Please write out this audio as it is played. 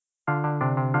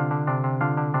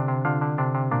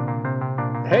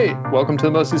Hey, welcome to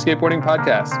the Mostly Skateboarding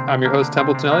Podcast. I'm your host,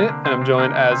 Templeton Elliott, and I'm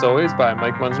joined, as always, by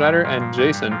Mike Munzenreiter and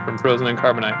Jason from Frozen and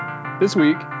Carbonite. This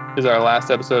week is our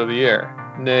last episode of the year,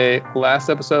 nay, last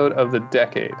episode of the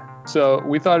decade. So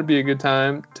we thought it'd be a good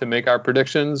time to make our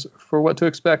predictions for what to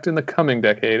expect in the coming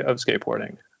decade of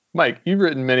skateboarding. Mike, you've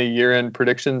written many year-end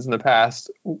predictions in the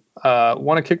past.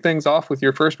 Want to kick things off with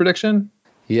your first prediction?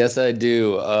 Yes, I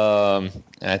do.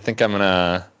 I think I'm going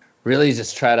to really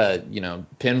just try to,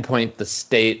 pinpoint the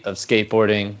state of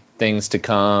skateboarding, things to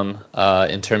come.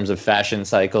 In terms of fashion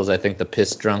cycles, I think the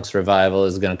Piss Drunks revival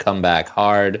is going to come back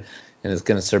hard and is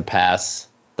going to surpass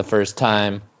the first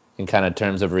time in kind of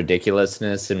terms of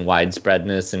ridiculousness and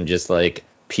widespreadness and just like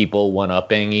people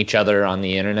one-upping each other on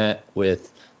the internet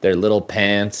with their little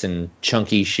pants and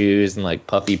chunky shoes and like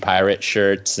puffy pirate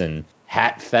shirts and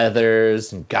hat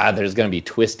feathers. And God, there's going to be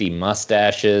twisty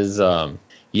mustaches.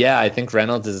 Yeah, I think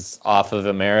Reynolds is off of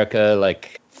America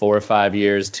like 4 or 5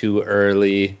 years too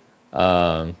early.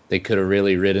 They could have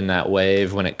really ridden that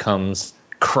wave when it comes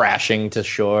crashing to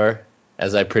shore,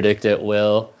 as I predict it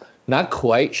will. Not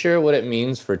quite sure what it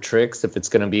means for tricks, if it's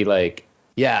going to be like,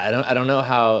 I don't know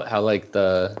how like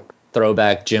the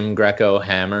throwback Jim Greco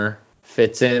hammer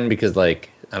fits in, because like,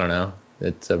 I don't know,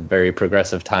 it's a very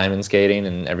progressive time in skating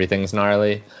and everything's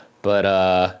gnarly.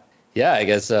 But yeah, I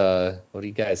guess, what do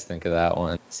you guys think of that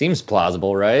one? Seems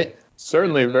plausible, right?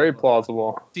 Certainly very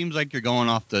plausible. Seems like you're going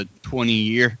off the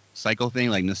 20-year cycle thing,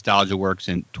 like nostalgia works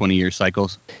in 20-year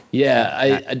cycles. Yeah,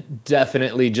 I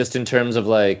definitely, just in terms of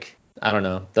like, I don't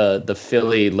know, the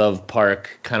Philly Love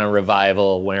Park kind of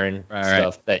revival, wearing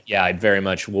stuff that, I'd very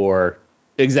much wore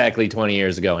exactly 20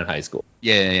 years ago in high school.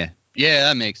 Yeah,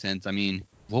 that makes sense. I mean,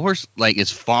 what was like,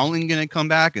 is Fallen going to come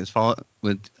back? Is Fallen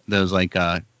with those like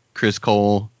Chris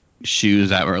Cole shoes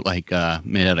that were like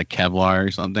made out of Kevlar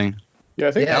or something? Yeah,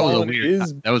 I think that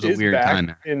was a weird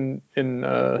time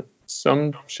in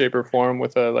some shape or form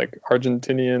with a like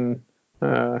Argentinian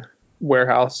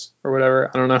warehouse or whatever.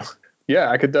 I don't know.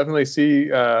 Yeah, I could definitely see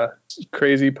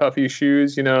crazy puffy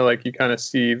shoes. Like you kind of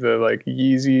see the like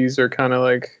Yeezys are kind of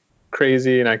like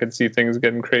crazy, and I could see things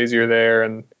getting crazier there.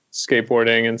 And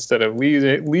skateboarding, instead of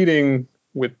leading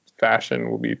with fashion,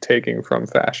 will be taking from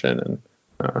fashion and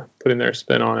putting their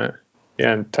spin on it.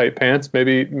 Yeah, and tight pants,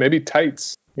 maybe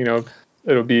tights.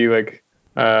 It'll be like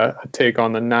a take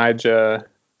on the Nyjah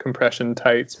compression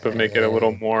tights, but make it a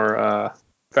little more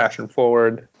fashion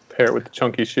forward. Pair it with the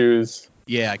chunky shoes.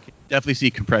 Yeah, I can definitely see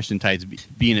compression tights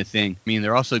being a thing. I mean,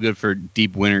 they're also good for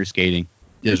deep winter skating.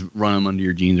 Just run them under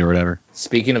your jeans or whatever.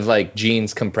 Speaking of like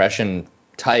jeans compression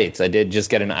tights, I did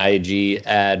just get an IG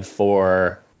ad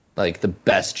for like the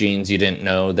best jeans you didn't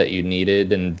know that you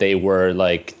needed, and they were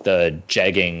like the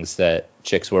jeggings that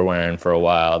chicks were wearing for a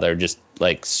while. They're just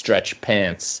like stretch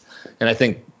pants, and I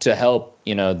think to help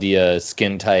the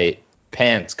skin tight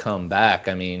pants come back,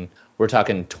 I mean, we're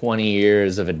talking 20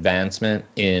 years of advancement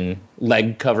in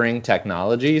leg covering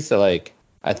technology. So like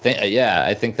I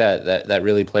think that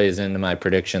really plays into my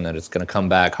prediction that it's going to come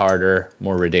back harder,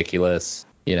 more ridiculous.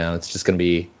 It's just going to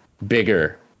be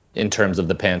bigger in terms of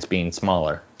the pants being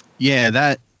smaller. Yeah,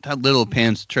 that little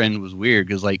pants trend was weird,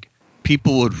 because like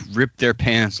people would rip their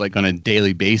pants like on a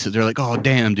daily basis. They're like, "Oh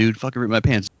damn, dude, fucking rip my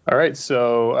pants." All right,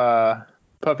 so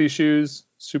puffy shoes,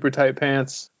 super tight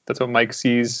pants. That's what Mike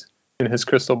sees in his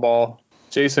crystal ball.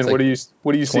 Jason, like, what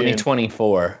do you see?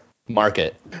 2024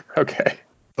 market.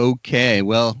 Okay.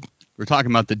 Well, we're talking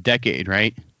about the decade,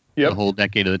 right? Yep. The whole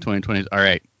decade of the 2020s. All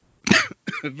right.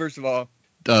 First of all,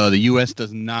 the U.S.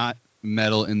 does not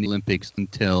medal in the Olympics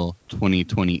until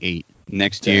 2028.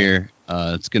 Next year,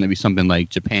 it's going to be something like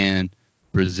Japan,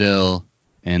 Brazil,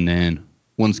 and then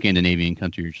one Scandinavian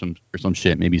country or some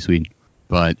shit, maybe Sweden.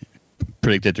 But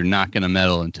predict that they're not going to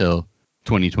medal until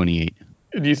 2028.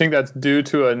 Do you think that's due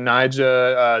to a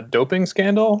Nyjah doping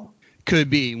scandal? Could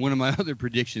be. One of my other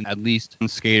predictions, at least one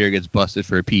skater gets busted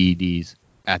for PEDs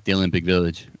at the Olympic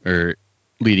Village, or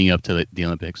leading up to the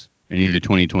Olympics, in either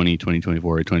 2020,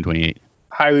 2024, or 2028.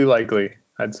 Highly likely,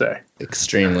 I'd say.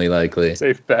 Extremely likely.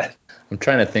 Safe bet. I'm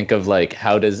trying to think of like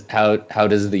how does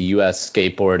the U.S.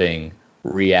 skateboarding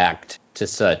react to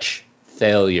such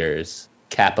failures,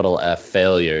 capital F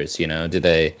failures? Do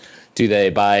they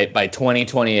by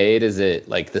 2028, is it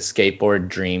like the skateboard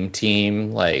dream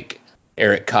team, like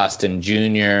Eric Costin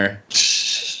Jr.,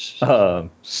 Stella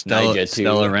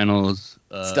Reynolds,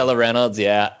 Stella Reynolds?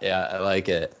 Yeah, I like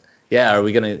it. Yeah, are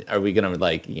we gonna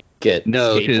like get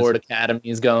skateboard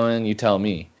academies going? You tell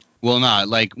me. Well, not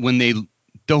like when they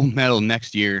don't medal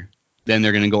next year, then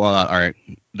they're gonna go all out. All right,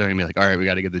 they're gonna be like, all right, we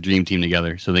got to get the dream team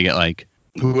together. So they get like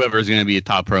whoever's gonna be a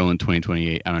top pro in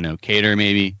 2028. I don't know, Cater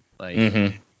maybe,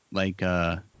 like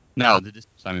No,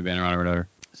 Simon Bannerman or whatever.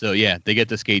 So yeah, they get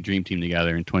the skate dream team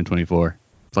together in 2024.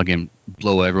 Fucking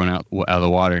blow everyone out of the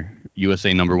water.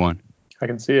 USA #1. I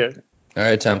can see it. All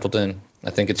right, Templeton. I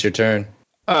think it's your turn.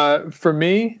 For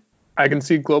me, I can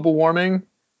see global warming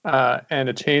and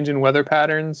a change in weather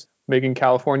patterns making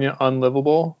California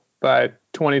unlivable by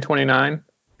 2029.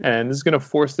 And this is going to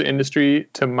force the industry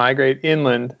to migrate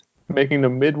inland, making the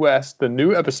Midwest the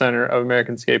new epicenter of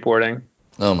American skateboarding.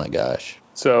 Oh my gosh.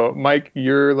 So, Mike,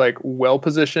 you're like well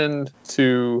positioned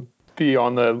to be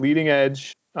on the leading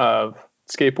edge of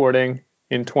skateboarding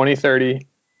in 2030.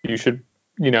 You should,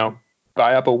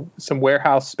 buy up some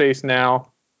warehouse space now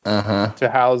to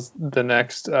house the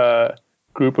next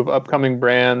group of upcoming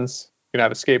brands. You can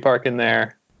have a skate park in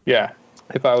there. Yeah.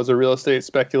 If I was a real estate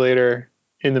speculator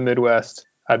in the Midwest,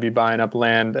 I'd be buying up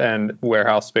land and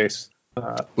warehouse space.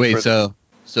 Wait, so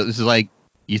this is like,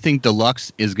 you think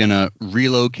Deluxe is going to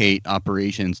relocate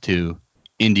operations to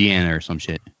Indiana or some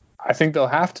shit? I think they'll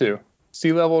have to.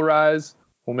 Sea level rise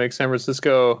will make San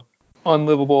Francisco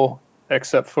unlivable,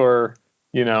 except for,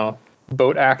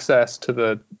 boat access to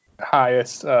the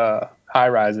highest high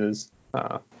rises.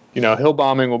 Hill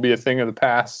bombing will be a thing of the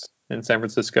past in San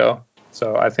Francisco.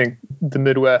 So I think the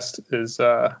Midwest is,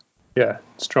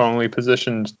 strongly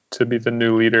positioned to be the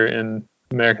new leader in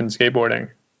American skateboarding.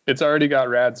 It's already got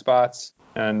rad spots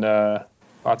and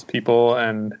lots of people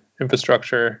and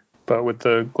infrastructure, but with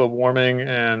the global warming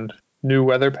and new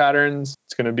weather patterns,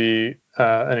 it's going to be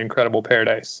an incredible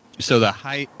paradise. So the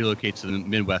height relocates to the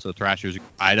Midwest, so Thrasher's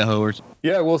Idaho or something?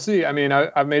 Yeah, we'll see. I mean,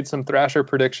 I've made some Thrasher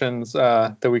predictions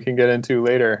that we can get into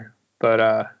later.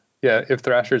 But if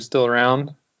Thrasher's still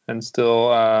around and still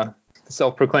the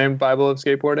self-proclaimed Bible of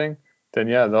skateboarding, then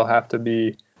they'll have to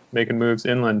be making moves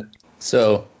inland.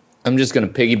 So I'm just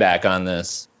going to piggyback on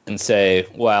this and say,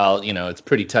 well, it's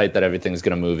pretty tight that everything's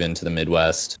going to move into the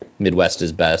Midwest. Midwest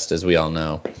is best, as we all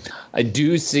know. I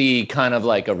do see kind of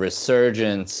like a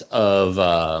resurgence of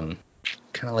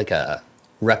kind of like a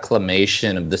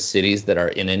reclamation of the cities that are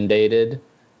inundated.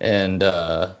 And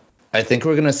I think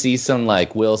we're going to see some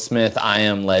like Will Smith, I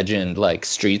Am Legend, like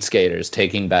street skaters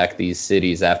taking back these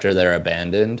cities after they're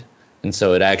abandoned. And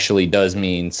so it actually does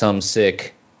mean some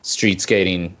sick street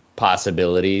skating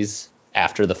possibilities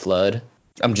after the flood.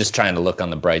 I'm just trying to look on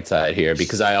the bright side here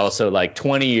because I also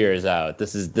 20 years out.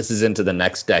 This is into the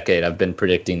next decade. I've been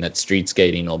predicting that street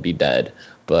skating will be dead,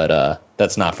 but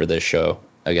that's not for this show,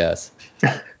 I guess.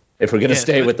 If we're going to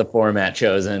stay with the format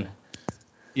chosen.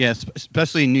 Yes,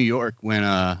 especially in New York when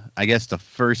I guess the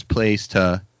first place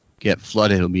to get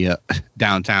flooded will be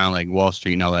downtown, like Wall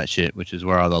Street and all that shit, which is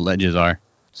where all the ledges are.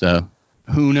 So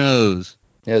who knows?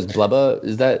 Yeah, is Black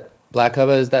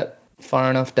Hubba, is that far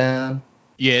enough down?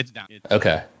 Yeah, it's down.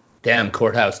 Okay. Damn,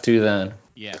 courthouse too then.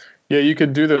 Yeah. Yeah, you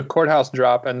could do the courthouse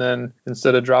drop, and then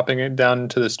instead of dropping it down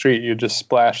into the street, you just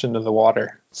splash into the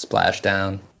water. Splash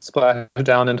down. Splash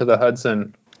down into the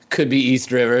Hudson. Could be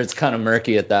East River. It's kind of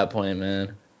murky at that point,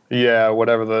 man. Yeah,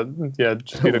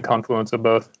 just be the confluence of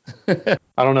both.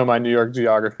 I don't know my New York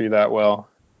geography that well.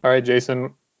 All right,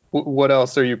 Jason, what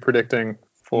else are you predicting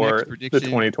for the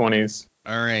 2020s?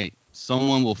 All right,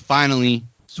 someone will finally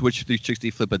switch 360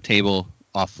 flip a table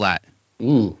off flat.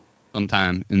 Ooh.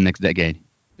 Sometime in the next decade.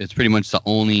 It's pretty much the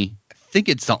only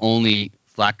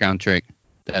flat ground trick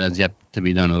that has yet to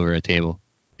be done over a table,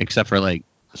 except for like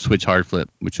switch hard flip,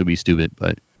 which would be stupid,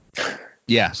 but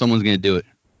yeah, someone's gonna do it.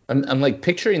 I'm like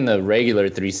picturing the regular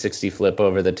 360 flip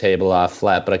over the table off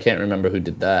flat, but I can't remember who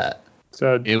did that.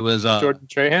 So it was Jordan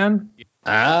Trahan.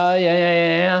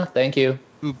 Yeah. Thank you.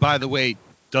 Who, by the way,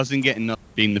 doesn't get enough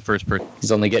being the first person.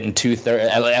 He's only getting 2/3.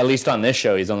 At least on this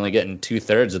show, he's only getting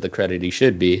 2/3 of the credit he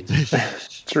should be.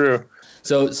 True.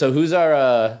 So who's our?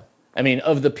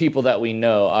 Of the people that we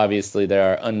know, obviously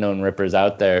there are unknown rippers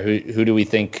out there. Who do we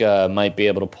think might be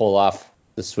able to pull off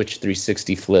the switch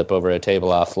 360 flip over a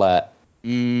table off flat?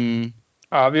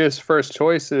 Obvious first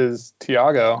choice is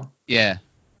Tiago. Yeah,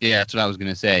 that's what I was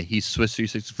gonna say. He switched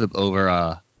 360 flip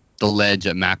over the ledge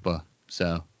at MACBA.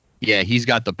 So yeah, he's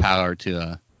got the power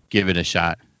to give it a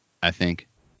shot, I think.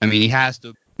 I mean, he has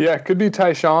to. Yeah, it could be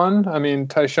Tyshawn. I mean,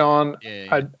 Tyshawn,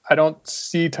 yeah. I don't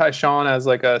see Tyshawn as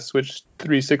like a switch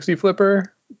 360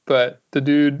 flipper, but the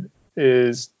dude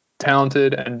is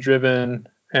talented and driven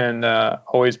and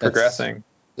always progressing.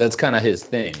 That's kind of his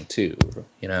thing too,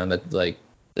 that like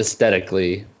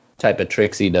aesthetically type of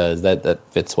tricks he does that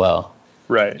fits well.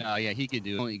 Right. Yeah, he could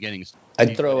do only getting.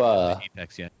 I'd throw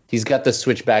Apex yet. He's got the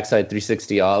switch backside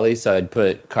 360 ollie, so I'd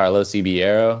put Carlos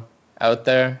Ibiero out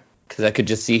there because I could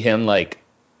just see him like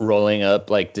rolling up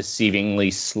like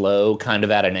deceivingly slow, kind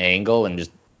of at an angle, and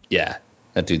just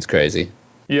that dude's crazy.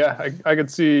 Yeah, I could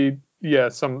see yeah,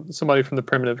 somebody from the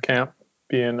primitive camp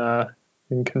being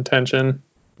in contention.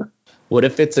 What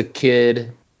if it's a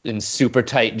kid in super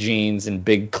tight jeans and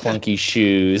big clunky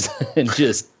shoes and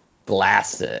just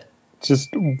blasts it? Just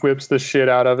whips the shit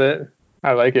out of it.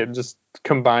 I like it. Just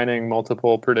combining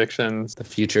multiple predictions. The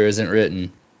future isn't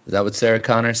written. Is that what Sarah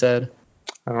Connor said?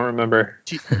 I don't remember.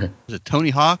 Was it Tony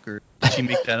Hawk, or did she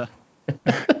make that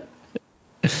up?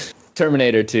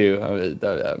 Terminator 2.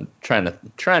 I'm trying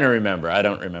to remember. I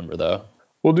don't remember though.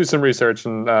 We'll do some research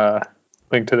and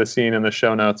link to the scene in the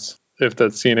show notes if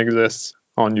that scene exists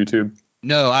on YouTube.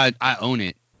 No, I own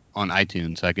it on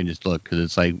iTunes, so I can just look because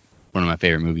it's like one of my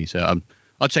favorite movies. So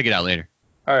I'll check it out later.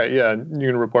 All right, yeah, you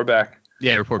can report back.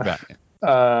 Yeah, report back. Who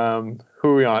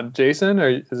are we on? Jason, or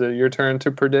is it your turn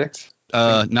to predict?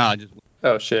 No, just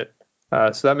Oh shit.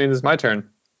 So that means it's my turn.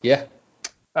 Yeah.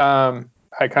 I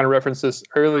kind of referenced this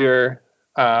earlier.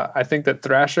 I think that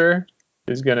Thrasher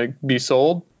is going to be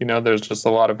sold. You know, there's just a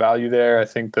lot of value there. I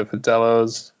think the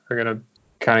Fatellos are going to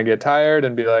kind of get tired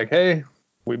and be like, hey,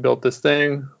 we built this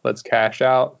thing. Let's cash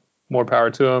out. More power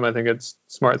to them. I think it's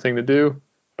a smart thing to do.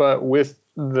 But with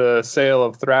the sale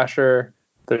of Thrasher,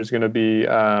 there's going to be,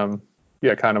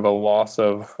 kind of a loss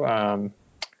of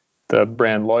the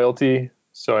brand loyalty.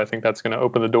 So I think that's going to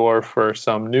open the door for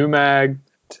some new mag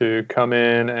to come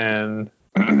in and,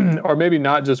 or maybe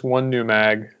not just one new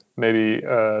mag, maybe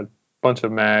a bunch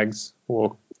of mags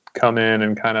will come in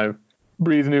and kind of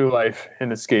breathe new life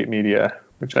into skate media,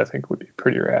 which I think would be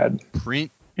pretty rad.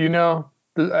 print. You know,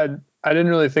 I didn't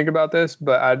really think about this,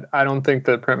 but I don't think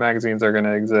that print magazines are going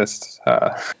to exist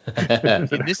in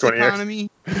In this economy,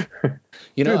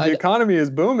 You know, Dude, the economy is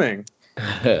booming.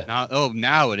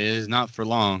 now it is, not for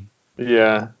long.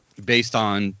 Yeah. Based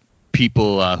on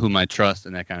people whom I trust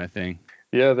and that kind of thing.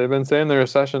 Yeah, they've been saying the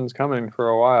recession's coming for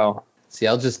a while. See,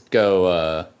 I'll just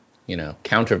go, not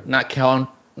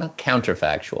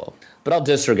counterfactual, but I'll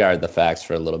disregard the facts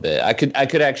for a little bit. I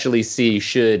could actually see,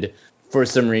 should for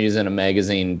some reason a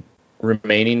magazine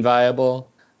remaining viable,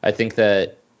 I think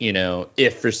that,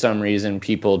 if for some reason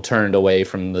people turned away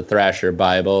from the Thrasher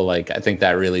Bible, like I think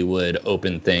that really would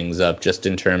open things up just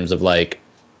in terms of like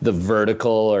the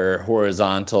vertical or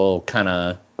horizontal kind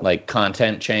of like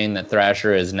content chain that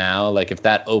Thrasher is now. Like if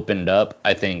that opened up,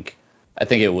 I think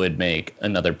it would make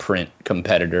another print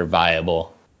competitor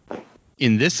viable.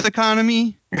 In this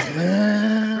economy,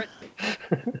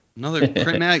 another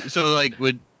print mag. So like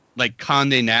would like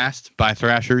Condé Nast buy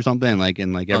Thrasher or something? Like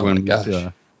and like everyone gosh.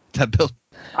 that built.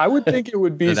 I would think it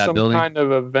would be That some building? kind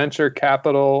of a venture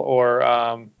capital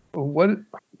or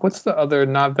what's the other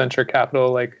not venture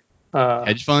capital like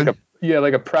Hedge fund?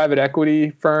 like a private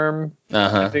equity firm.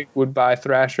 Uh-huh. I think would buy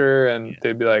Thrasher and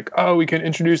they'd be like, oh, we can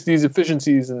introduce these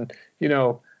efficiencies and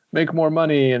make more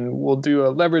money and we'll do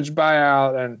a leveraged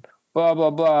buyout and blah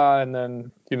blah blah, and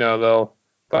then they'll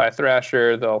buy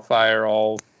Thrasher, they'll fire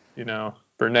all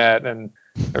Burnett and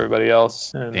everybody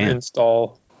else and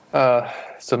install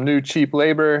some new cheap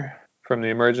labor from the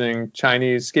emerging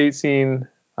Chinese skate scene,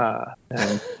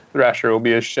 and Thrasher will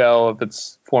be a shell of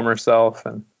its former self,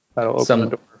 and that'll open the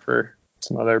door for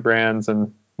some other brands,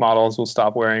 and models will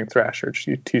stop wearing Thrasher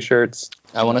t-shirts.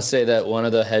 I want to say that one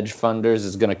of the hedge funders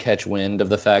is going to catch wind of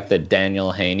the fact that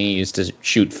Daniel Haney used to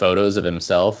shoot photos of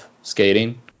himself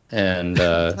skating, and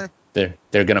they're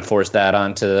going to force that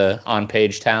onto the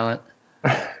on-page talent.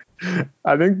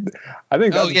 I think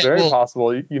that's very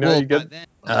possible. You get.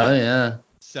 Oh yeah.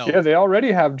 So, Yeah, they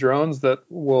already have drones that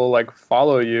will like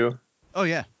follow you. Oh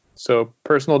yeah. So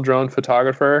personal drone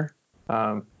photographer,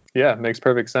 it makes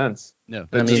perfect sense. No.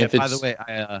 I mean, by the way,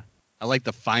 I like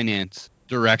the finance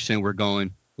direction we're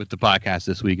going with the podcast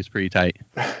this week. It's pretty tight.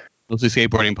 Mostly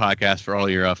skateboarding podcast for all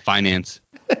your finance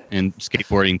and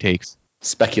skateboarding takes.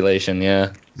 Speculation,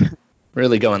 yeah.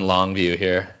 Really going long view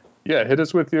here. Yeah, hit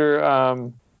us with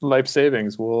your life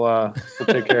savings. We'll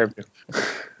take care of you.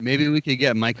 Maybe we could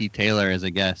get Mikey Taylor as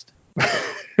a guest.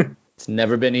 It's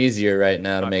never been easier right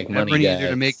now to make money, Never guys. easier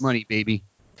to make money, baby.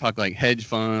 Talk like hedge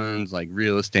funds, like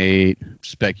real estate,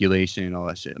 speculation, all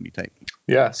that shit. That'd be tight.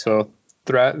 Yeah, so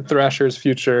Thrasher's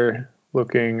future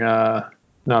looking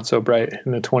not so bright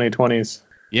in the 2020s.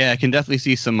 Yeah, I can definitely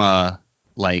see some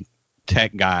like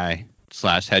tech guy /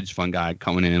 hedge fund guy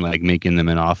coming in and like making them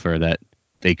an offer that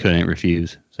they couldn't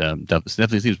refuse. So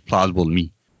definitely seems plausible to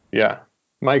me. Yeah.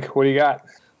 Mike, what do you got?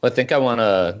 Well, I think I want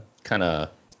to kind of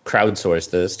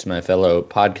crowdsource this to my fellow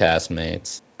podcast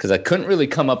mates because I couldn't really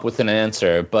come up with an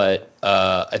answer, but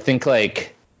I think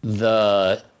like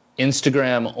the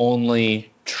Instagram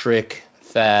only trick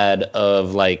fad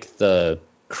of like the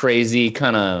crazy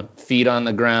kind of feet on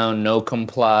the ground, no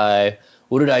comply,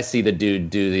 What did I see the dude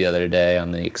do the other day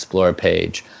on the Explore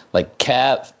page? Like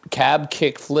cab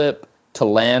kickflip to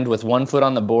land with 1 foot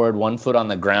on the board, 1 foot on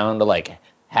the ground, to like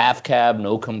half cab,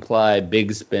 no comply,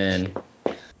 big spin.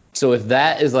 So if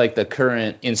that is like the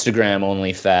current Instagram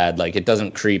only fad, like it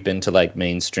doesn't creep into like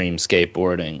mainstream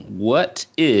skateboarding, what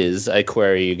is, I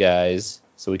query you guys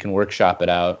so we can workshop it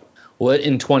out, what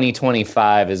in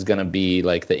 2025 is going to be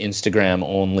like the Instagram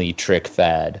only trick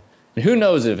fad? And who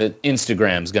knows if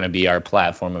Instagram's going to be our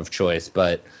platform of choice,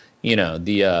 but you know,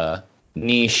 the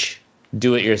niche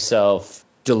do-it-yourself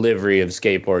delivery of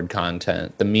skateboard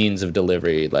content, the means of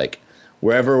delivery, like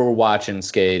wherever we're watching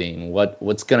skating,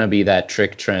 what's going to be that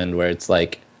trick trend where it's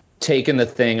like taking the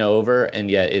thing over and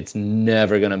yet it's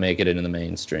never going to make it into the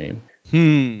mainstream?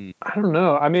 I don't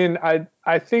know. I mean,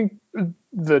 I think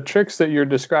the tricks that you're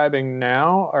describing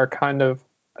now are kind of,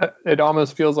 it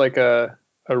almost feels like a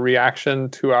reaction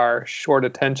to our short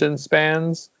attention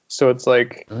spans. So it's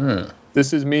like,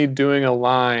 this is me doing a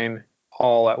line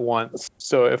all at once.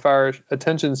 So if our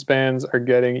attention spans are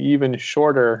getting even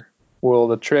shorter, will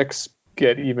the tricks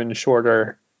get even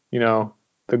shorter? You know,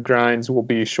 the grinds will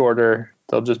be shorter.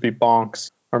 They'll just be bonks.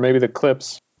 Or maybe the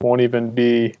clips won't even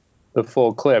be the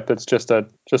full clip. It's just a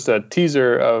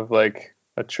teaser of like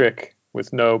a trick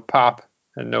with no pop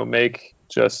and no make,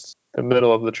 just the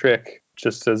middle of the trick,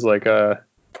 just as like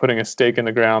putting a stake in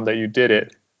the ground that you did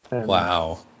it. And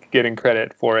wow. Getting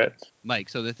credit for it. Mike,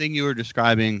 so the thing you were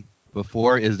describing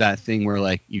before is that thing where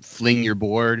like you fling your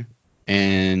board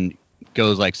and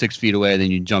goes like 6 feet away,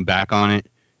 then you jump back on it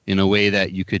in a way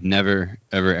that you could never,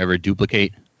 ever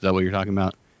duplicate. Is that what you're talking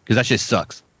about? Because that shit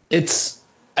sucks.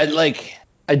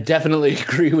 I definitely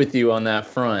agree with you on that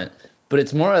front, but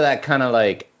it's more of that kind of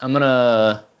like, I'm going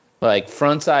to like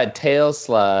frontside tail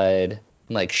slide,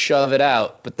 like shove it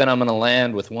out, but then I'm going to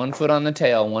land with 1 foot on the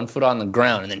tail, 1 foot on the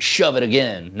ground, and then shove it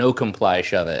again. No comply,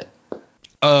 shove it.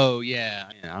 Oh, yeah.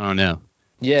 I don't know.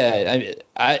 Yeah,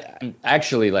 I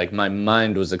actually, like, my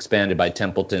mind was expanded by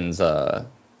Templeton's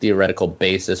theoretical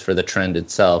basis for the trend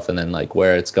itself, and then like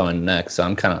where it's going next. So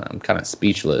I'm kind of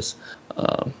speechless.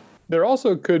 There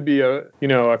also could be a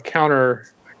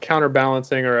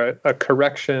counterbalancing or a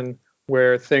correction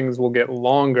where things will get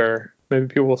longer. Maybe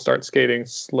people will start skating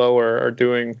slower or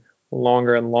doing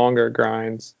longer and longer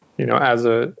grinds, you know, as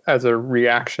a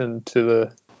reaction to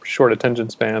the short attention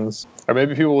spans. Or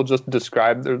maybe people will just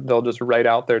they'll just write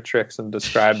out their tricks and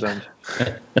describe them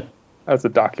as a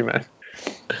document.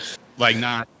 Like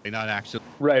not actually.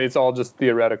 Right, it's all just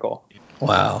theoretical.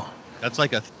 Wow. That's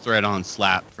like a thread on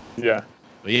Slap. Yeah.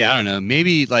 But yeah, I don't know.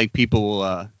 Maybe like people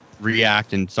will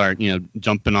react and start,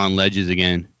 jumping on ledges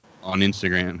again on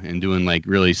Instagram and doing like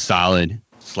really solid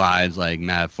slides like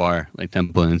mad far, like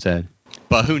Templeton said.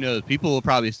 But who knows? People will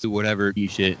probably do whatever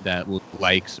shit that will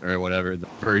likes or whatever the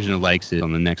version of likes is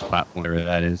on the next platform, whatever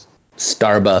that is.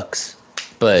 Starbucks.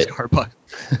 But Starbucks.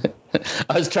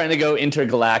 I was trying to go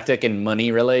intergalactic and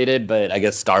money related, but I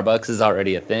guess Starbucks is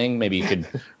already a thing. Maybe you could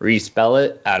respell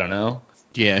it. I don't know.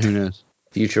 Yeah, who knows?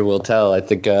 Future will tell. I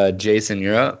think, Jason,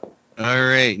 you're up. All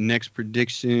right, next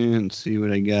prediction. Let's see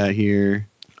what I got here.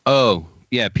 Oh,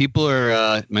 yeah, people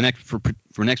are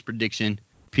for next prediction.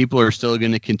 People are still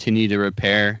going to continue to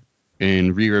repair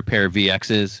and re-repair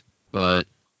VXs, but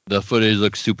the footage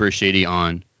looks super shady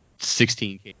on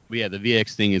 16K. But yeah, the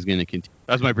VX thing is going to continue.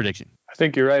 That's my prediction. I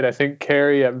think you're right. I think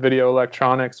Carrie at Video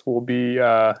Electronics will be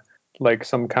like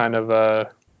some kind of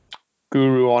a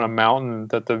guru on a mountain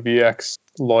that the VX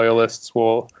loyalists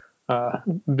will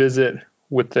visit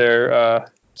with their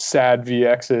sad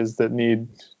VXs that need,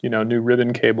 new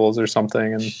ribbon cables or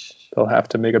something, and they'll have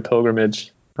to make a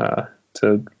pilgrimage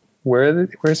to where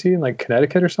is he, in like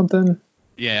Connecticut or something?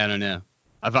 Yeah, I don't know.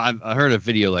 I've heard of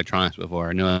Video Electronics before.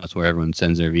 I know that's where everyone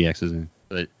sends their VXs in,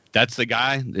 but that's the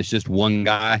guy. It's just one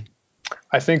guy.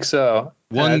 I think so.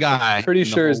 One guy. I'm pretty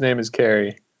sure his name is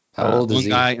Carrie. How old is he?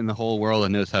 One guy in the whole world that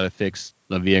knows how to fix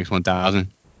the VX1000.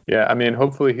 Yeah, I mean,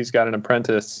 hopefully he's got an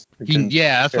apprentice.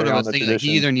 That's what I was thinking. Like,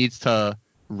 he either needs to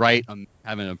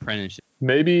have an apprenticeship.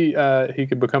 Maybe he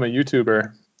could become a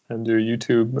YouTuber and do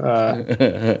YouTube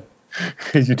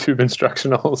YouTube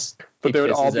instructionals. But they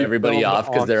would all be everybody off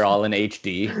because they're all in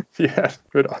HD. Yeah,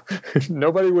 but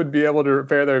nobody would be able to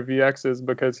repair their VXs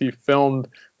because he filmed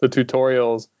the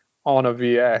tutorials on a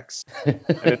VX,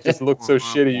 and it just looks so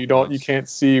shitty. You can't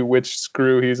see which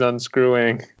screw he's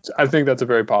unscrewing. I think that's a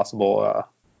very possible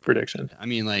prediction. I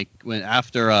mean, like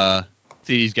after the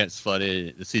cities get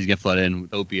flooded in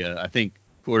Utopia, I think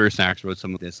Quarter Snacks wrote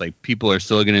some of this. Like, people are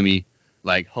still going to be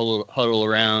like huddle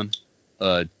around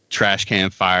a trash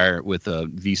can fire with a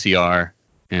VCR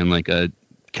and like a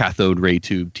cathode ray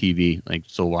tube TV, like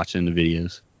still watching the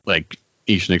videos. Like,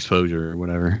 Eastern Exposure or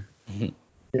whatever.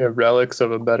 Yeah, relics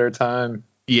of a better time.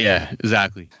 Yeah,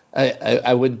 exactly.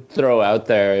 I would throw out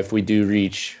there, if we do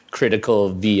reach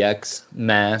critical VX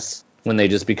mass when they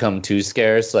just become too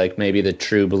scarce, like maybe the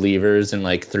true believers in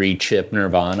like 3-chip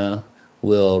Nirvana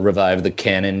will revive the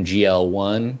Canon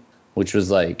GL1, which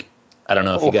was like, I don't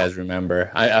know if you guys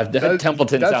remember.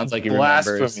 Templeton sounds like he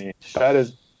remembers. Blasphemy. That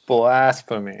is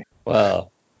blasphemy.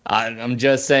 Well, I'm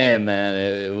just saying,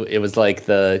 man, it was like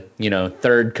the,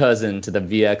 third cousin to the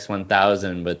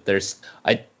VX1000, but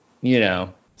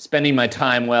spending my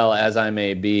time well as I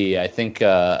may be, I think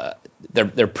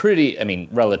they're pretty, I mean,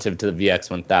 relative to the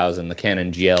VX1000, the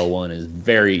Canon GL1 is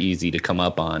very easy to come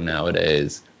up on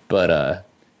nowadays, but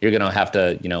you're going to have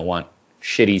to, want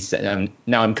shitty,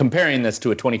 now I'm comparing this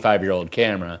to a 25-year-old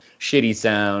camera, shitty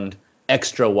sound,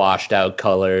 extra washed out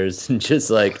colors, and just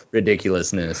like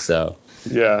ridiculousness, so.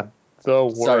 Yeah, the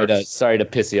worst. Sorry to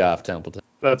piss you off, Templeton.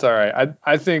 That's all right.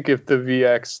 I think if the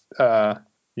VX,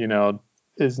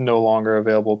 is no longer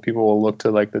available, people will look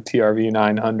to like the TRV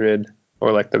 900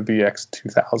 or like the VX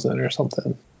 2000 or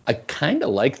something. I kind of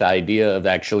like the idea of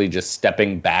actually just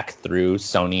stepping back through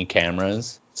Sony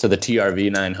cameras. So the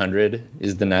TRV 900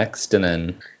 is the next, and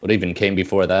then what even came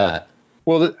before that?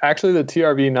 Well, actually, the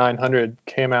TRV 900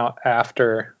 came out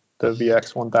after the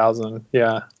VX 1000.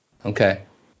 Yeah. Okay.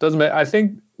 Doesn't matter. I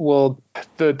think, well,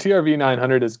 the TRV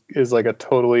 900 is like a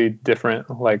totally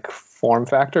different like form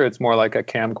factor. It's more like a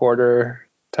camcorder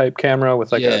type camera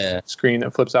with like a screen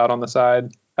that flips out on the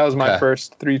side. That was my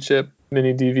first 3-chip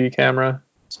mini DV camera.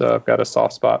 So I've got a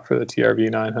soft spot for the TRV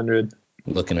 900.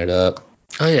 Looking it up.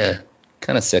 Oh yeah,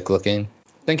 kind of sick looking.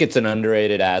 I think it's an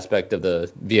underrated aspect of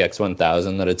the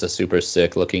VX1000 that it's a super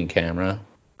sick looking camera.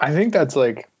 I think that's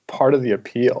like part of the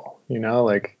appeal,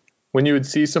 like when you would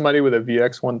see somebody with a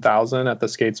VX1000 at the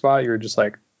skate spot, you're just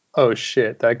like, oh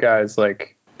shit, that guy's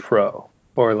like pro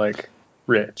or like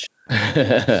rich.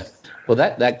 Well,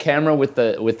 that camera with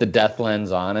the depth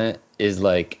lens on it is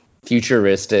like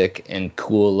futuristic and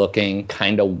cool looking.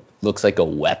 Kind of looks like a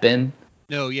weapon.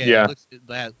 No, yeah. It looks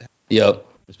that. Yep.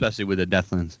 Especially with the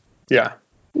depth lens. Yeah.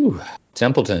 Ooh,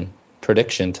 Templeton,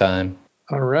 prediction time.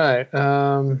 All right.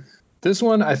 This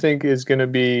one I think is going to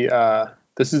be.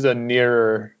 This is a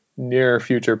near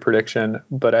future prediction,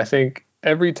 but I think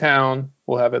every town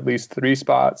will have at least 3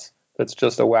 spots that's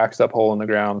just a waxed up hole in the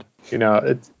ground.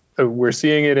 We're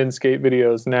seeing it in skate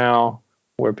videos now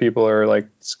where people are like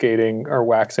skating or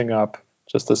waxing up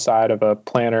just the side of a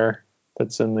planter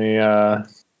that's in the,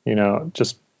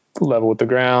 just level with the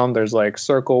ground. There's like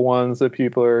circle ones that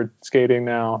people are skating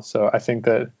now. So I think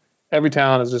that every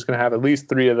town is just going to have at least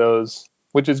 3 of those,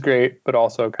 which is great, but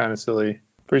also kind of silly.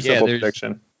 Pretty simple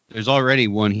prediction. There's already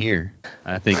one here.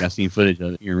 I think I've seen footage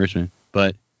of it here in Richmond.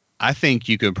 But I think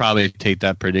you could probably take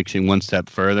that prediction one step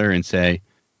further and say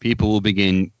people will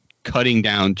begin cutting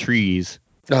down trees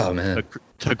to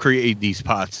create these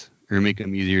spots or make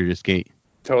them easier to skate.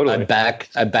 Totally. I back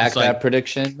that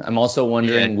prediction. I'm also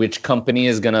wondering which company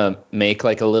is going to make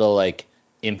like a little like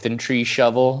infantry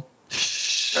shovel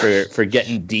for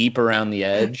getting deep around the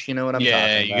edge. You know what I'm talking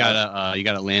about? Yeah, you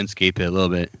gotta landscape it a little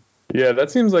bit. Yeah,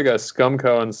 that seems like a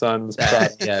Scumco and Sons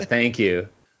product. Yeah, thank you.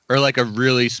 Or like a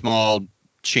really small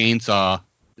chainsaw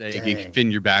that you can fit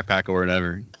in your backpack or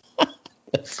whatever.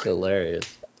 That's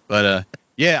hilarious. But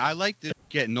I like this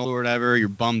getting old or whatever. You're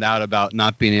bummed out about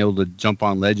not being able to jump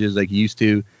on ledges like you used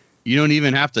to. You don't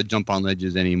even have to jump on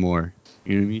ledges anymore.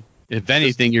 You know what I mean? If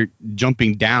anything, you're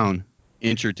jumping down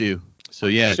inch or two. So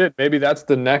yeah. Shit, maybe that's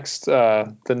the next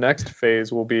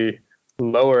phase will be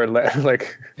lower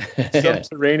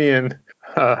subterranean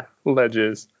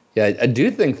ledges. Yeah, I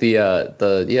do think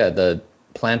the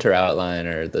planter outline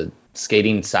or the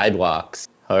skating sidewalks,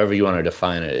 however you want to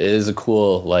define it, is a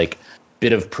cool like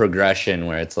bit of progression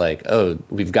where it's like, oh,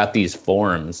 we've got these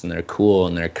forms and they're cool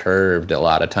and they're curved a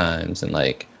lot of times and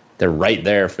like they're right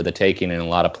there for the taking in a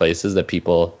lot of places that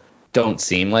people don't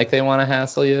seem like they want to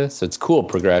hassle you. So it's cool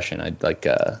progression. I'd like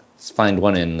find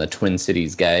one in the Twin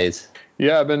Cities, guys.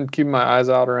 Yeah, I've been keeping my eyes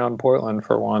out around Portland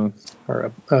for one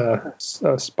or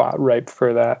a spot ripe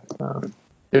for that.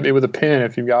 Hit me with a pin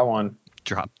if you've got one.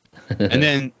 Drop. And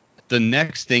then the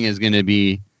next thing is going to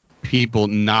be people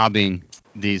knobbing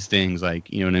these things,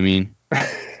 like, you know what I mean?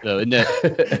 So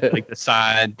like the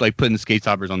side, like putting the skate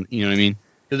stoppers on, you know what I mean?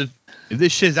 Because if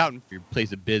this shit's out in your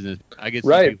place of business, I guess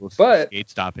people skate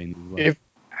stopping as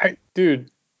well.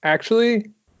 Dude, actually,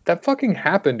 that fucking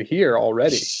happened here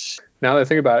already. Now that I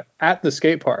think about it, at the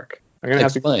skate park. I'm gonna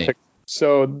have to.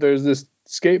 So there's this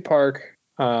skate park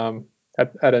at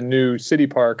a new city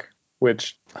park,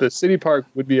 which the city park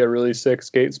would be a really sick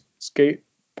skate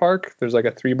park. There's like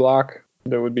a 3-block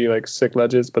there would be like sick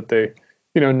ledges, but they,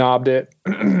 knobbed it.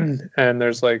 And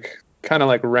there's like kind of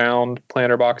like round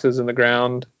planter boxes in the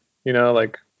ground,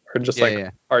 like, or just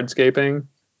hardscaping.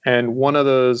 And one of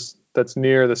those that's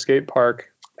near the skate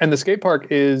park, and the skate park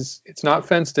it's not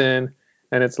fenced in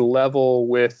and it's level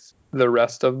with the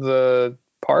rest of the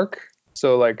park.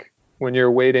 So like when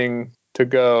you're waiting to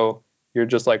go, you're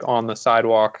just like on the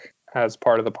sidewalk as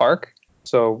part of the park.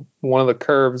 So one of the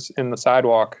curves in the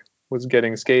sidewalk was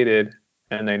getting skated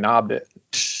and they knobbed it.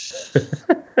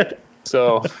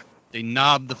 So they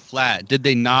knobbed the flat. Did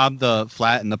they knob the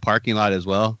flat in the parking lot as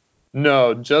well?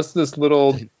 No, just this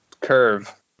little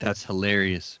curve. That's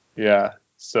hilarious. Yeah.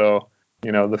 So,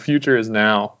 the future is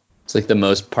now. It's like the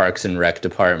most Parks and Rec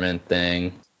department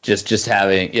thing. Just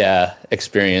having,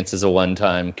 experience as a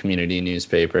one-time community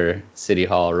newspaper, City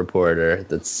Hall reporter.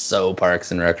 That's so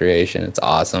Parks and Recreation. It's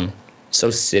awesome. So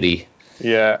city.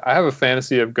 Yeah, I have a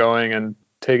fantasy of going and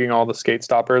taking all the skate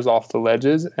stoppers off the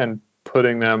ledges and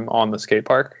putting them on the skate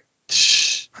park.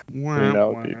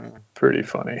 That would be pretty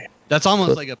funny. That's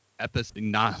almost like a episode,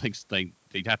 not like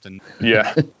they'd have to.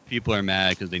 Yeah. People are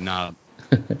mad because they knob.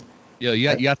 You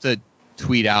have to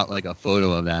tweet out like a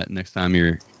photo of that next time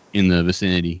you're in the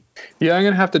vicinity. Yeah, I'm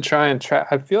gonna have to try and track.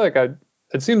 I feel like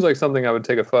it seems like something I would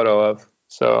take a photo of.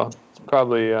 So it's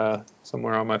probably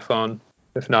somewhere on my phone.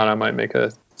 If not, I might make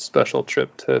a special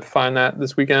trip to find that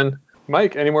this weekend.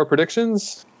 Mike, any more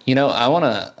predictions? I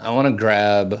wanna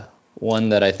grab one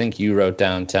that I think you wrote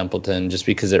down, Templeton, just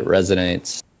because it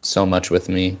resonates so much with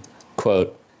me.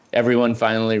 Quote, "Everyone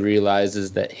finally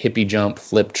realizes that hippie jump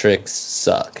flip tricks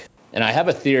suck." And I have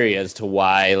a theory as to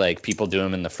why like people do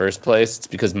them in the first place. It's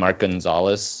because Mark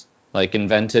Gonzalez like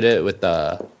invented it with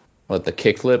the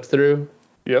kickflip through.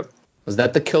 Yep. Was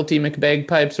that the Kilty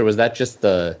McBagpipes or was that just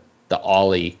the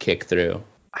ollie kick through?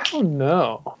 I don't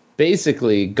know.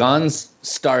 Basically, Gons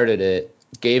started it,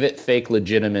 gave it fake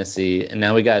legitimacy, and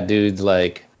now we got dudes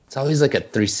like it's always like a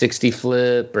 360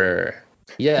 flip or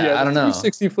I don't know.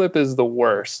 360 flip is the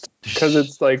worst because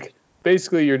it's like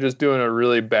basically you're just doing a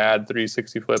really bad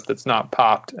 360 flip that's not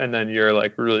popped, and then you're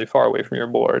like really far away from your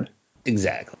board.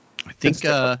 Exactly. I think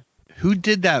who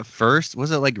did that first?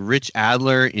 Was it like Rich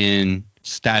Adler in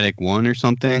Static 1 or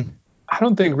something? I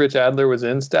don't think Rich Adler was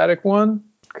in Static 1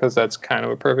 because that's kind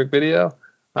of a perfect video.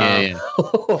 Yeah.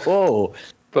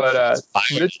 But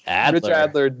Rich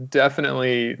Adler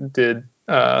definitely did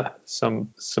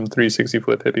some 360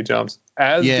 flip hippie jumps,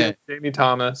 as did Jamie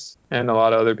Thomas and a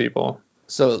lot of other people.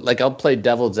 So like I'll play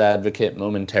devil's advocate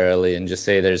momentarily and just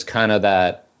say there's kind of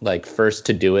that like first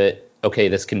to do it, okay,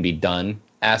 this can be done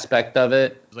aspect of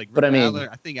it. But Adler,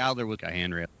 I think Adler was a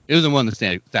handrail. It was in one of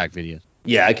the stack videos.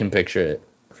 Yeah, I can picture it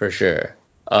for sure.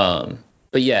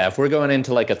 But yeah, if we're going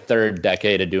into like a third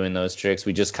decade of doing those tricks,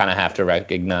 we just kind of have to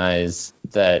recognize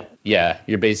that,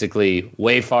 you're basically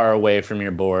way far away from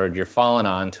your board. You're falling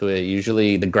onto it.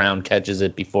 Usually the ground catches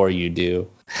it before you do.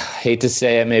 Hate to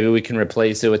say it, maybe we can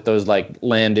replace it with those like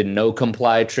land and no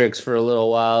comply tricks for a little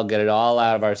while, get it all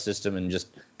out of our system, and just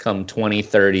come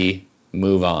 2030,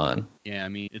 move on. Yeah, I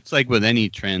mean, it's like with any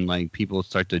trend, like people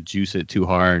start to juice it too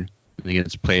hard. And it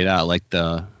gets played out like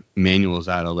the manuals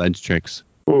out of ledge tricks.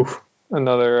 Oof.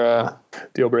 Another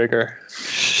deal breaker.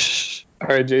 All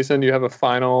right, Jason, do you have a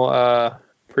final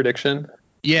prediction?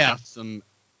 Yeah, some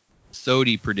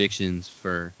SOTY predictions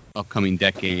for upcoming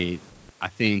decade. I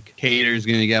think Cater's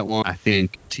going to get one. I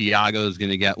think Tiago's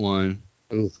going to get one.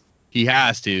 Oof. He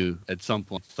has to at some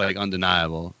point. It's like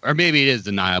undeniable. Or maybe it is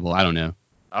deniable. I don't know.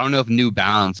 I don't know if New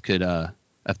Balance could,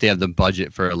 if they have the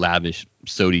budget for a lavish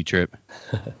SOTY trip.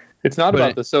 It's not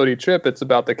about the SOTY trip. It's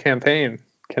about the campaign.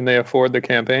 Can they afford the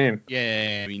campaign?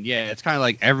 Yeah, I mean, it's kind of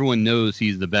like everyone knows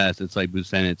he's the best. It's like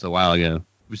Busenitz a while ago.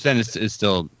 Busenitz is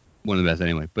still one of the best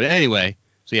anyway. But anyway,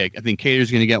 so I think Cater's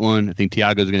going to get one. I think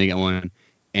Tiago's going to get one.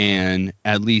 And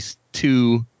at least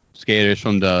 2 skaters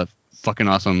from the fucking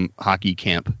awesome hockey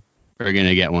camp are going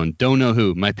to get one. Don't know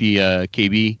who. Might be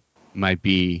KB. Might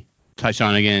be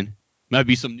Tyshawn again. Might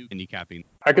be some new handicapping.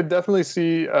 I could definitely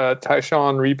see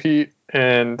Tyshawn repeat,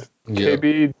 and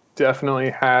KB definitely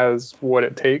has what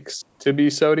it takes to be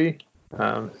SOTY.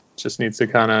 Just needs to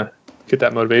kind of get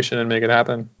that motivation and make it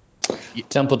happen.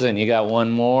 Templeton, you got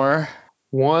one more?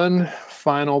 One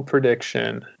final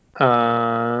prediction.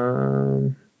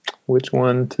 Which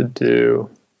one to do?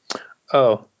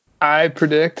 Oh, I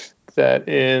predict that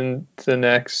in the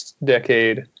next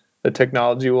decade, the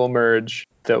technology will emerge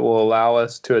that will allow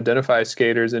us to identify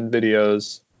skaters in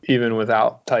videos even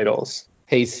without titles.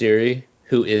 Hey Siri,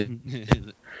 who is...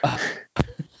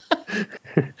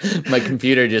 My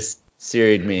computer just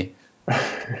Siri'd me.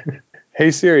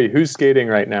 Hey Siri, who's skating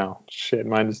right now? Shit,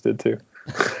 mine just did too.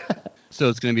 So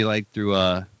it's going to be like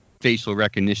through facial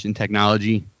recognition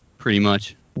technology, pretty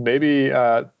much. Maybe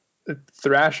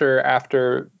Thrasher,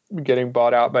 after getting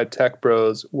bought out by Tech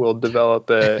Bros, will develop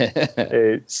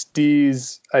a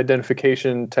Steez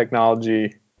identification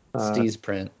technology. Steez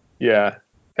print. Yeah.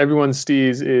 Everyone's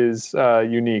Steez is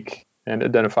unique and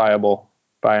identifiable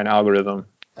by an algorithm.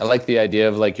 I like the idea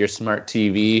of like your smart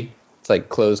TV. It's like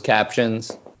closed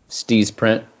captions, Steez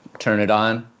print, turn it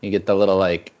on. You get the little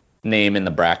like name in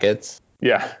the brackets.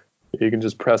 Yeah. You can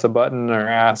just press a button or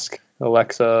ask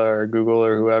Alexa or Google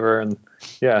or whoever, and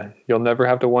yeah, you'll never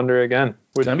have to wonder again.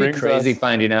 It's going to be crazy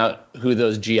finding out who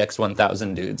those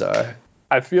GX1000 dudes are.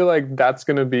 I feel like that's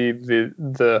going to be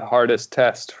the hardest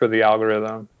test for the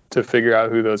algorithm, to figure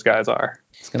out who those guys are.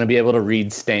 It's going to be able to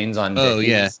read stains on Oh,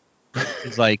 Dickies. yeah.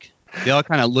 It's like they all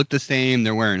kind of look the same.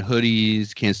 They're wearing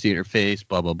hoodies, can't see their face,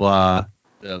 blah, blah, blah.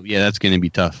 So, yeah, that's going to be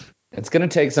tough. It's going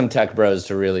to take some Tech Bros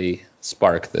to really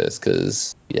spark this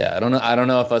because, yeah, I don't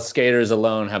know if us skaters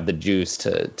alone have the juice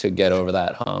to get over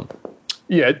that hump.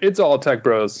 Yeah, it's all Tech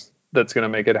Bros that's going to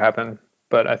make it happen.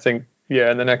 But I think,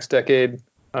 yeah, in the next decade,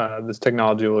 this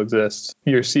technology will exist.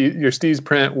 Your Steez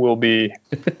print will be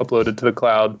uploaded to the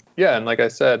cloud. Yeah, and like I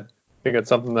said, I think it's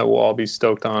something that we'll all be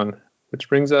stoked on, which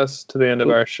brings us to the end of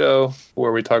our show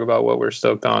where we talk about what we're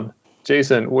stoked on.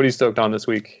 Jason, what are you stoked on this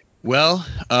week? Well,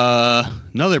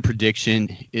 another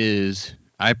prediction is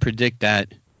I predict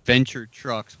that Venture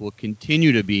Trucks will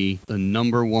continue to be the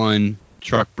 #1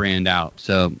 truck brand out.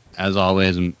 So, as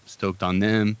always, I'm stoked on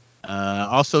them.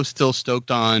 Also still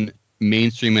stoked on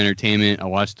mainstream entertainment. I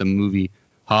watched the movie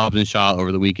Hobbs and Shaw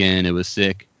over the weekend. It was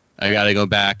sick. I got to go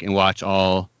back and watch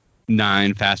all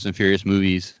 9 Fast and Furious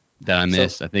movies that I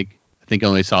missed. So, I think I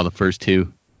only saw the first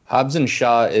 2. Hobbs and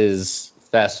Shaw is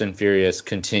Fast and Furious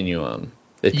Continuum.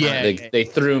 They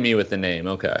threw me with the name.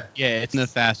 Okay. Yeah, it's in the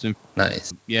Fast and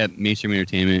nice. Yeah, mainstream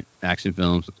entertainment, action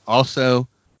films. Also,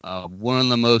 one of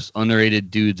the most underrated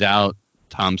dudes out,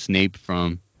 Tom Snape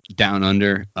from Down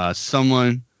Under.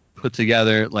 Someone put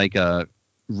together like a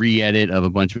re-edit of a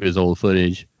bunch of his old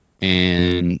footage,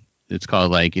 and it's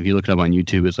called, like, if you look it up on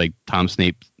YouTube, it's like Tom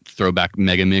Snape Throwback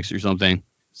Mega Mix or something.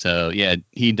 So yeah,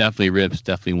 he definitely rips.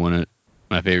 Definitely one of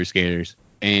my favorite skaters.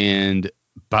 And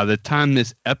by the time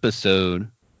this episode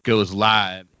goes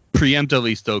live,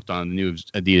 preemptively stoked on the new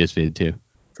Adidas Fit too.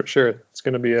 For sure. It's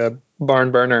going to be a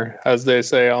barn burner, as they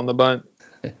say on the bunt.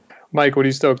 Mike, what are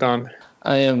you stoked on?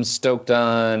 I am stoked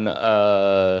on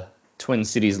Twin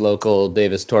Cities local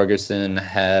Davis Torgerson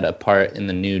had a part in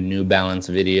the New Balance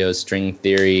video, String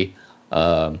Theory.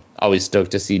 Always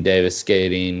stoked to see Davis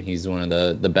skating. He's one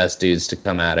of the best dudes to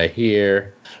come out of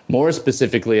here. More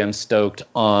specifically, I'm stoked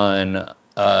on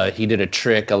he did a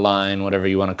trick, a line, whatever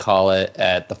you want to call it,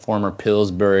 at the former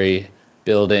Pillsbury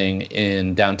building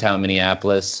in downtown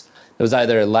Minneapolis. It was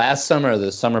either last summer or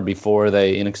the summer before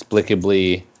they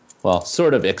inexplicably, well,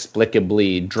 sort of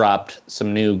explicably dropped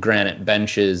some new granite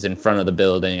benches in front of the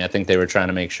building. I think they were trying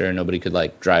to make sure nobody could,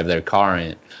 like, drive their car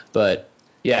in. But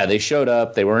yeah, they showed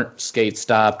up. They weren't skate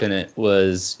stopped, and it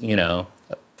was,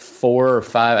 4 or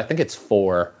 5. I think it's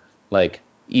 4, like,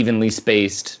 evenly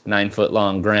spaced 9-foot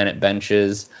long granite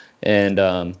benches. And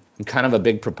I'm kind of a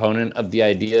big proponent of the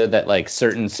idea that, like,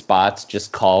 certain spots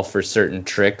just call for certain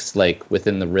tricks, like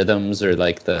within the rhythms or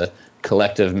like the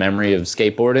collective memory of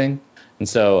skateboarding. And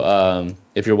so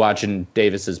if you're watching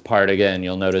Davis's part again,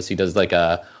 you'll notice he does like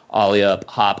a ollie up,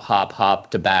 hop, hop,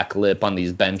 hop to back lip on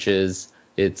these benches.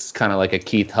 It's kind of like a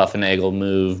Keith Huffenagel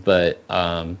move, but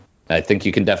I think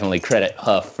you can definitely credit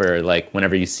Huff for, like,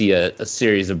 whenever you see a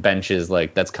series of benches,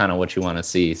 like, that's kind of what you want to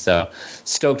see. So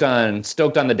stoked on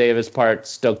the Davis part,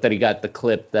 stoked that he got the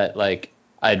clip that, like,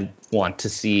 I'd want to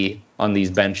see on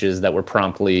these benches that were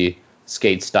promptly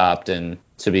skate stopped. And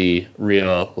to be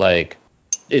real, like,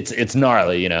 it's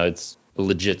gnarly, it's a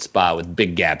legit spot with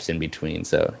big gaps in between.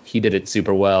 So he did it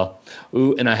super well.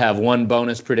 Ooh, and I have one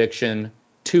bonus prediction,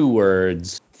 2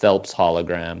 words, Phelps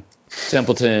hologram.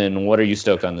 Templeton, what are you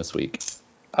stoked on this week?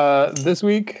 This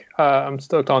week, I'm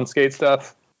stoked on Skate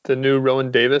Stuff, the new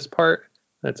Rowan Davis part.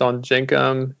 That's on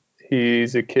Jenkum.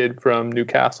 He's a kid from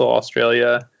Newcastle,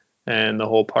 Australia, and the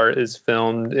whole part is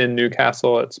filmed in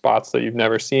Newcastle at spots that you've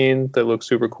never seen that look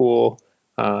super cool.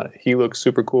 He looks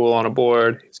super cool on a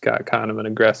board. He's got kind of an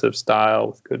aggressive style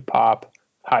with good pop.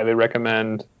 Highly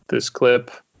recommend this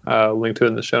clip. Link to it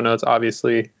in the show notes,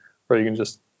 obviously, or you can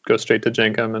just go straight to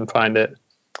Jenkum and find it.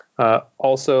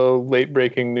 Also, late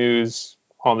breaking news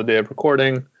on the day of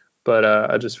recording, but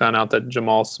I just found out that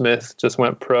Jamal Smith just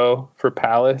went pro for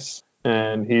Palace,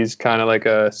 and he's kind of like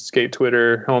a skate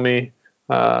Twitter homie.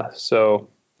 So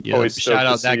yeah, always shout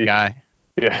out that guy.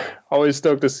 Yeah, always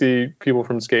stoked to see people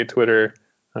from skate Twitter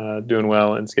doing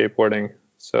well in skateboarding.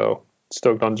 So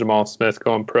stoked on Jamal Smith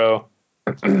going pro.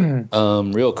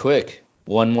 Real quick,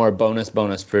 one more bonus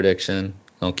prediction.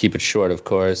 I'll keep it short, of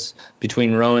course.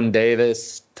 Between Rowan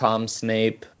Davis, Tom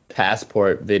Snape,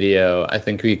 Passport video, I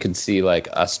think we could see like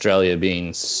Australia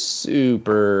being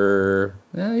super,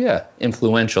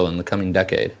 influential in the coming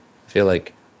decade. I feel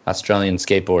like Australian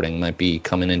skateboarding might be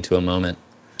coming into a moment.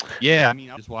 Yeah, I mean,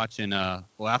 I was watching.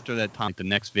 After that time, the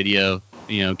next video,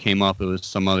 came up. It was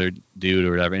some other dude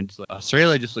or whatever. And it's like,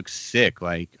 Australia just looks sick.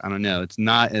 Like, I don't know. It's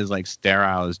not as like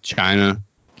sterile as China,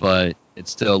 but it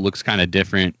still looks kind of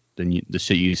different than the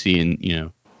shit you see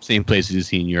in same places you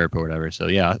see in Europe or whatever. So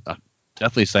yeah,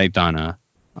 definitely psyched on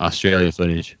Australia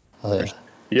footage. Oh,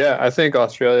 yeah, I think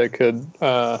Australia could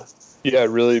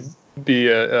really be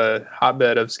a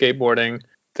hotbed of skateboarding.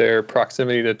 Their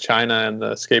proximity to China and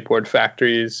the skateboard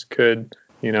factories could,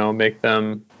 make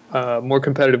them more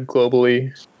competitive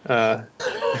globally.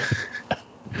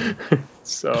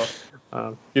 So,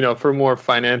 for more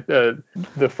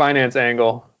the finance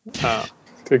angle,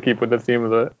 to keep with the theme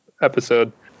of the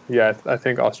episode, I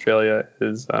think Australia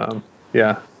is,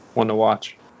 one to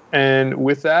watch. And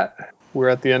with that, we're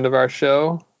at the end of our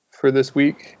show for this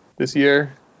week, this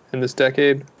year, and this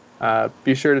decade.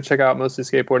 Be sure to check out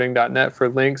mostlyskateboarding.net for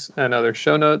links and other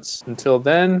show notes. Until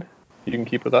then, you can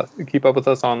keep up with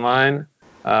us online.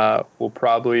 We'll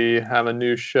probably have a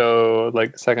new show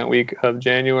like the second week of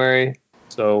January.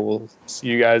 So we'll see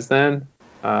you guys then.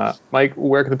 Mike,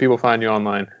 where can the people find you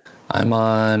online? I'm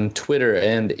on Twitter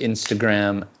and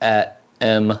Instagram at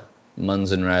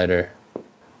 @MunzenRider.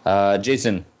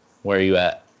 Jason, where are you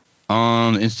at?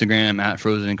 On Instagram at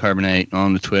Frozen Carbonite.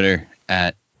 On the Twitter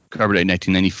at Carbonite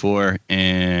 1994,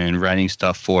 and writing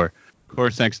stuff for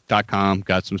Corsex.com.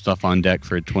 Got some stuff on deck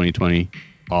for 2020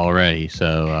 already,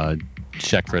 so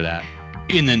check for that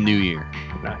in the new year.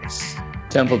 Nice.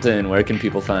 Templeton, where can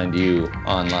people find you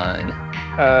online?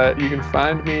 You can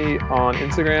find me on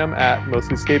Instagram at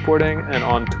Mostly Skateboarding and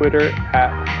on Twitter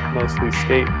at Mostly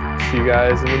Skate. See you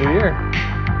guys in the new year.